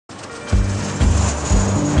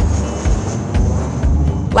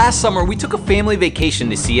Last summer, we took a family vacation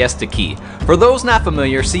to Siesta Key. For those not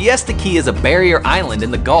familiar, Siesta Key is a barrier island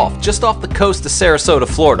in the Gulf, just off the coast of Sarasota,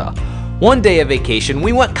 Florida. One day of vacation,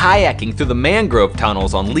 we went kayaking through the mangrove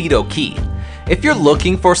tunnels on Lido Key. If you're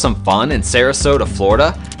looking for some fun in Sarasota,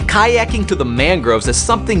 Florida, kayaking through the mangroves is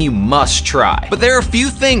something you must try. But there are a few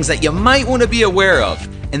things that you might want to be aware of,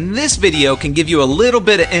 and this video can give you a little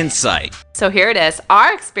bit of insight. So here it is,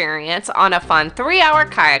 our experience on a fun 3-hour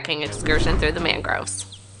kayaking excursion through the mangroves.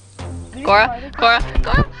 Cora.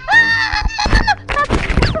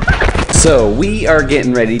 So we are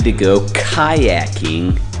getting ready to go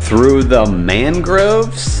kayaking through the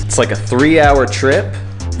mangroves. It's like a 3-hour trip.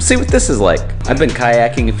 We'll see what this is like. I've been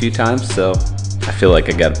kayaking a few times, so I feel like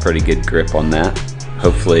I got a pretty good grip on that.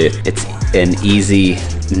 Hopefully it's an easy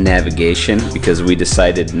navigation because we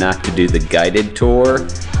decided not to do the guided tour.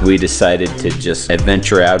 We decided to just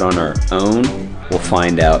adventure out on our own. We'll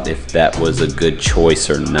find out if that was a good choice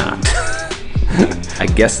or not. I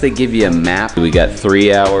guess they give you a map. We got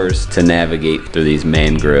 3 hours to navigate through these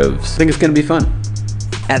mangroves. I think it's gonna be fun.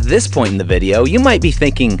 At this point in the video, you might be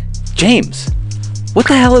thinking, James, what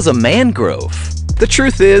the hell is a mangrove? The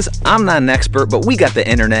truth is, I'm not an expert, but we got the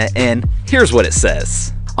internet, and here's what it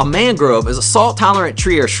says. A mangrove is a salt-tolerant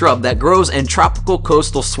tree or shrub that grows in tropical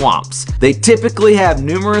coastal swamps. They typically have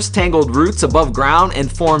numerous tangled roots above ground and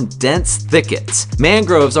form dense thickets.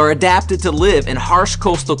 Mangroves are adapted to live in harsh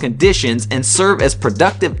coastal conditions and serve as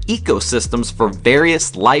productive ecosystems for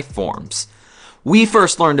various life forms. We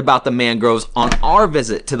first learned about the mangroves on our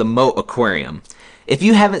visit to the Mote Aquarium. If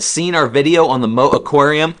you haven't seen our video on the Mote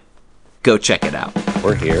Aquarium, go check it out.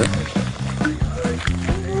 We're here.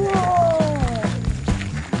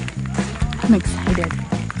 I'm excited.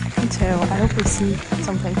 Me too. I hope we see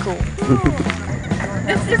something cool.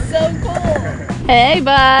 This is so cool. Hey,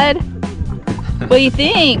 bud. What do you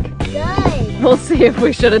think? Good. We'll see if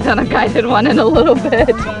we should have done a guided one in a little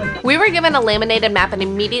bit. We were given a laminated map and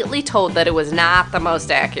immediately told that it was not the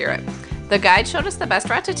most accurate. The guide showed us the best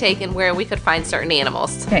route to take and where we could find certain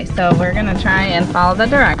animals. Okay, so we're gonna try and follow the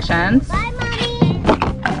directions. Bye,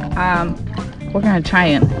 Mommy. We're gonna try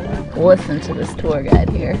and listen to this tour guide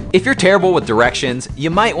here. If you're terrible with directions, you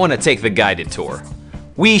might want to take the guided tour.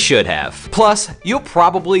 We should have. Plus, you'll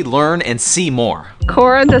probably learn and see more.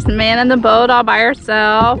 Cora just manning the boat all by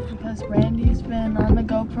herself. Because Randy's been on the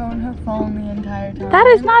GoPro and her phone the entire time. That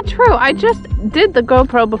is not true. I just did the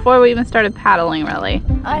GoPro before we even started paddling, really.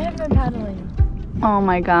 I have been paddling. Oh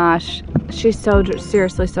my gosh. She's so,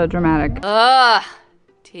 seriously so dramatic. Ugh,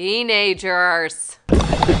 teenagers.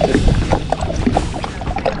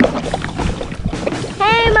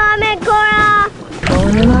 Hey, Mom and Cora.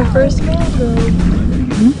 Going in our first mangrove.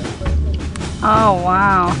 Oh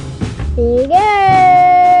wow. Here you go.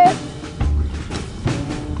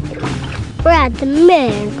 We're at the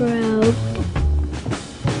mangrove.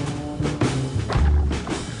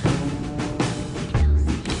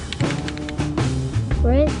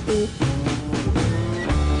 Where is he?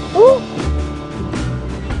 Ooh.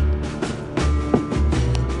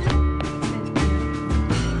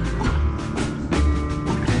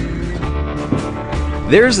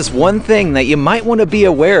 There's this one thing that you might want to be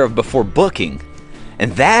aware of before booking,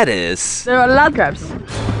 and that is... There are a lot of crabs.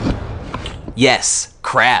 Yes,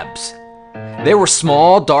 crabs. There were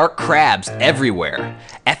small, dark crabs everywhere.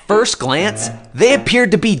 At first glance, they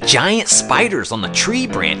appeared to be giant spiders on the tree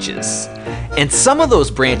branches. And some of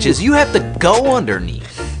those branches you have to go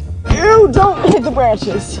underneath. Ew, don't hit the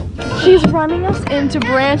branches. She's running us into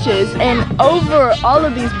branches and over all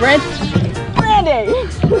of these branches. Randy!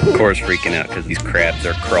 Cora's freaking out because these crabs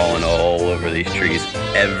are crawling all over these trees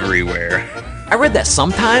everywhere. I read that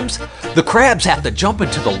sometimes the crabs have to jump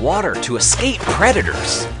into the water to escape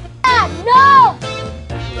predators. No!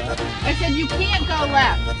 I said you can't go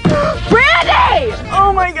left. Randy!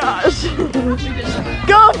 Oh my gosh.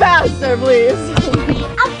 Go faster, please.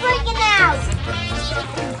 I'm freaking out.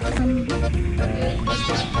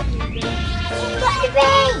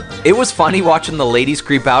 Baby! It was funny watching the ladies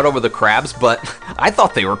creep out over the crabs, but I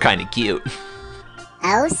thought they were kind of cute.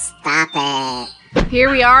 Oh, stop it.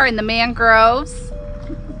 Here we are in the mangroves.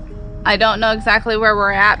 I don't know exactly where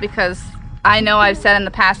we're at because I know I've said in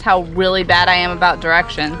the past how really bad I am about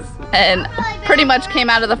directions. And pretty much came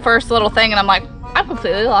out of the first little thing and I'm like, I'm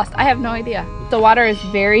completely lost. I have no idea. The water is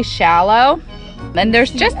very shallow and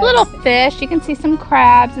there's just little fish. You can see some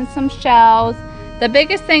crabs and some shells. The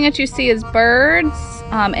biggest thing that you see is birds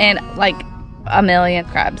and like a million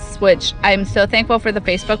crabs, which I'm so thankful for the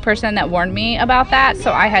Facebook person that warned me about that.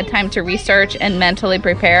 So I had time to research and mentally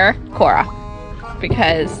prepare Cora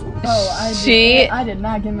because I did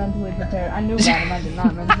not get mentally prepared. I knew about him. I did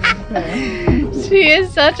not mentally prepare. She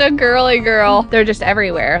is such a girly girl. They're just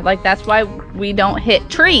everywhere. Like, that's why we don't hit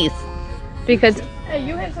trees. Because... Hey,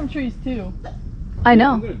 you hit some trees too. I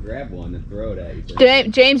know. I'm gonna grab one and throw it at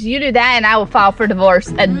you. James, you do that and I will file for divorce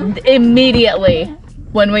immediately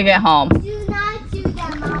when we get home. Do not do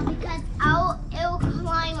that, Mom, because it'll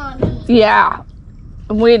climb on me. Yeah.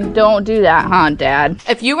 We don't do that, huh, Dad?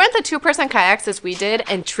 If you rent the 2-person kayaks as we did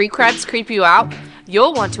and tree crabs creep you out,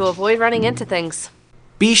 you'll want to avoid running into things.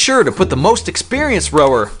 Be sure to put the most experienced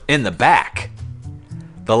rower in the back.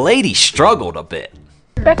 The lady struggled a bit.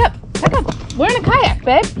 Back up, back up. We're in a kayak,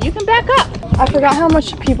 babe. You can back up. I forgot how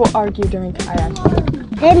much people argue during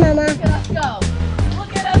kayaking. Hey, Mama. Look at us go.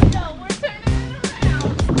 Look at us go. We're turning it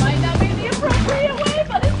around. Might not be the appropriate way,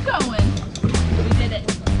 but it's going. We did it.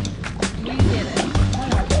 We did it.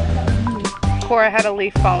 Cora had a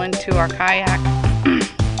leaf fall into our kayak.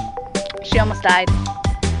 She almost died.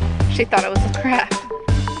 She thought it was a crab.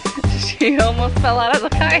 She almost fell out of the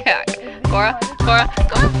kayak. Cora, Cora,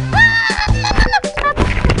 Cora.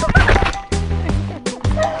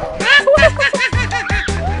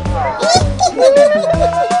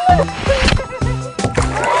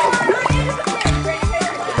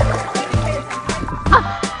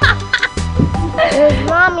 There's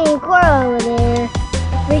Mommy and Cora over there,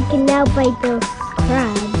 freaking out by those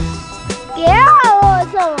crabs. Yeah,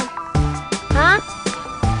 awesome. Huh?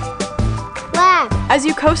 What? As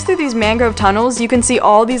you coast through these mangrove tunnels, you can see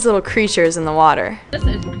all these little creatures in the water. This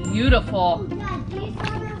is beautiful.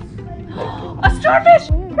 A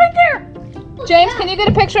starfish right there. James, can you get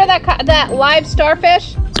a picture of that live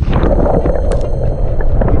starfish?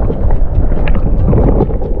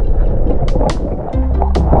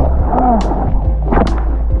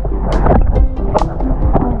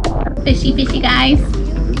 Fishy, fishy guys.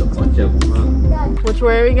 There's a bunch of them, huh? Which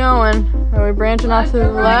way are we going? Are we branching off to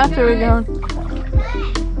the left or are we going?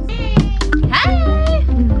 Hi.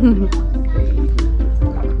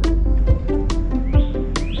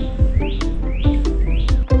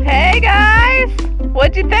 Hey guys,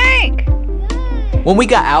 what'd you think? When we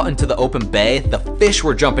got out into the open bay, the fish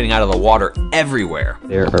were jumping out of the water everywhere.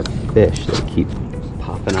 There are fish that keep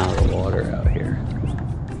popping out of the water out here.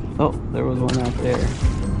 Oh, there was one out there.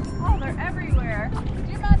 Oh, they're everywhere. Could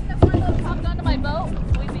you imagine if one of those popped onto my boat?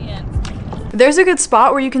 We'd be in. There's a good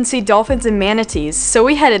spot where you can see dolphins and manatees, so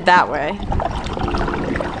we headed that way.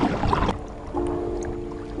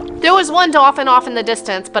 There was one dolphin off in the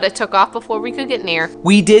distance, but it took off before we could get near.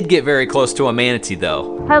 We did get very close to a manatee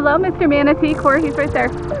though. Hello, Mr. Manatee. Corey, he's right there.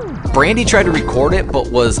 Brandy tried to record it,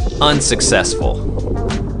 but was unsuccessful.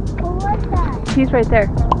 He's right there.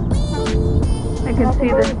 I can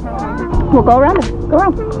see this. We'll go around him. Go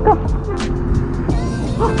around. Go.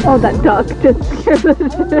 Oh, that duck just scared the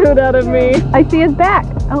shit out of me. I see his back.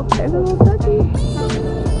 Oh, there's a little ducky.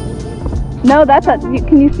 No, that's a.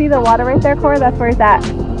 Can you see the water right there, Corey? That's where he's at.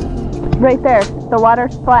 Right there. The water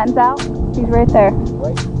flattens out. He's right there.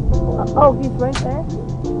 Oh, he's right there.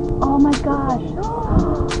 Oh my gosh. He's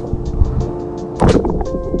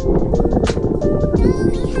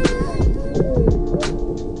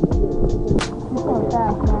going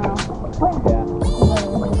fast now.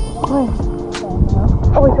 Where?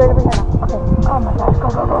 Oh, he's right over here now. Okay. Oh my gosh.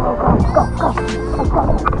 Go.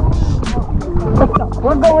 Let's go.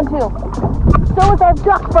 We're going too. So is our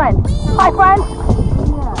duck friend. Hi, friend.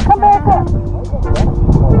 Come back here. I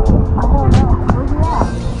don't know. Where's he at?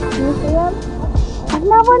 Do you see him? I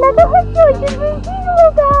love another little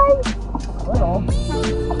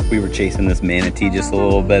guys. We were chasing this manatee just a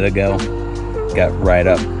little bit ago. Got right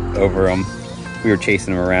up over him. We were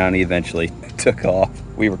chasing him around. He eventually took off.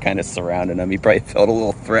 We were kind of surrounding him. He probably felt a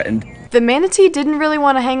little threatened. The manatee didn't really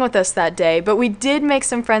want to hang with us that day, but we did make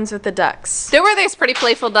some friends with the ducks. There were these pretty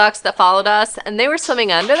playful ducks that followed us, and they were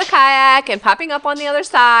swimming under the kayak and popping up on the other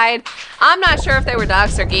side. I'm not sure if they were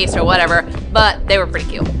ducks or geese or whatever, but they were pretty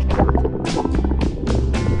cute.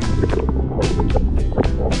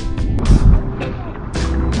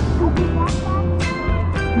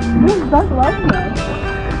 Duck loves me.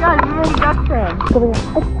 God, you're really duck friend.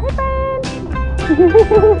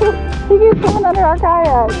 He keeps swimming under our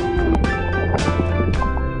kayak.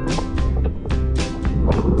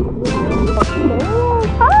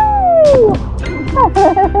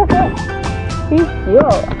 He's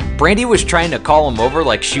cute. Brandy was trying to call him over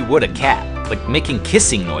like she would a cat, like making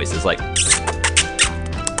kissing noises like.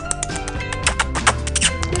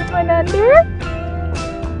 He went under.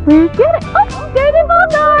 We get it. Oh, there's a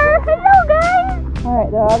bulldog. Hello, guys. All right,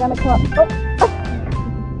 they're all gonna come up. Oh.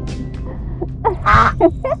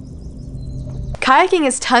 Kayaking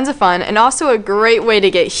is tons of fun and also a great way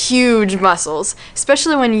to get huge muscles,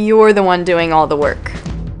 especially when you're the one doing all the work.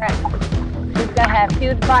 She's gonna have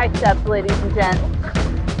huge biceps, ladies and gents.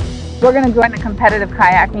 We're gonna join the competitive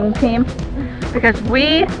kayaking team because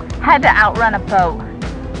we had to outrun a boat.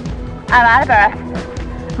 I'm out of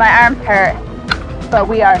breath, my arms hurt, but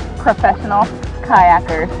we are professional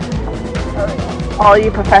kayakers. All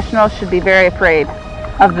you professionals should be very afraid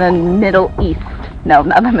of the Middle East. No,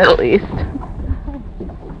 not the Middle East.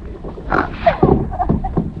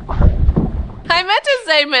 I meant to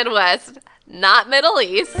say Midwest, not Middle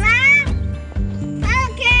East.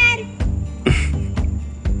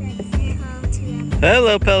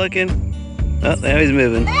 Hello, Pelican. Oh, now he's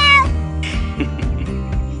moving.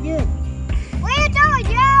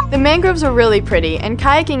 The mangroves are really pretty, and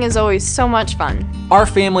kayaking is always so much fun. Our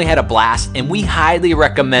family had a blast, and we highly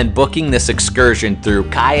recommend booking this excursion through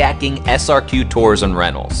Kayaking SRQ Tours and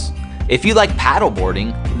Rentals. If you like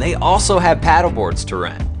paddleboarding, they also have paddleboards to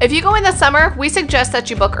rent. If you go in the summer, we suggest that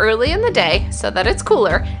you book early in the day so that it's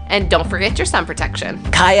cooler, and don't forget your sun protection.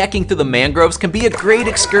 Kayaking through the mangroves can be a great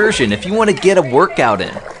excursion if you want to get a workout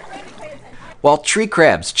in, while tree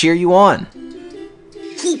crabs cheer you on.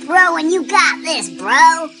 Keep rowing, you got this,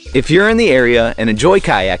 bro. If you're in the area and enjoy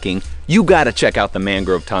kayaking, you gotta check out the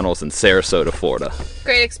mangrove tunnels in Sarasota, Florida.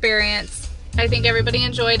 Great experience. I think everybody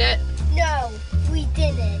enjoyed it. No, we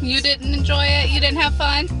didn't. You didn't enjoy it? You didn't have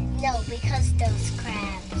fun? No, because those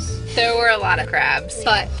crabs. There were a lot of crabs,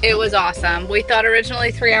 but it was awesome. We thought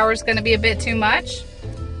originally 3 hours was gonna be a bit too much.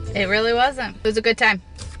 It really wasn't. It was a good time.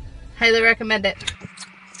 Highly recommend it.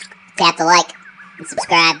 Tap the like and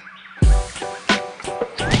subscribe.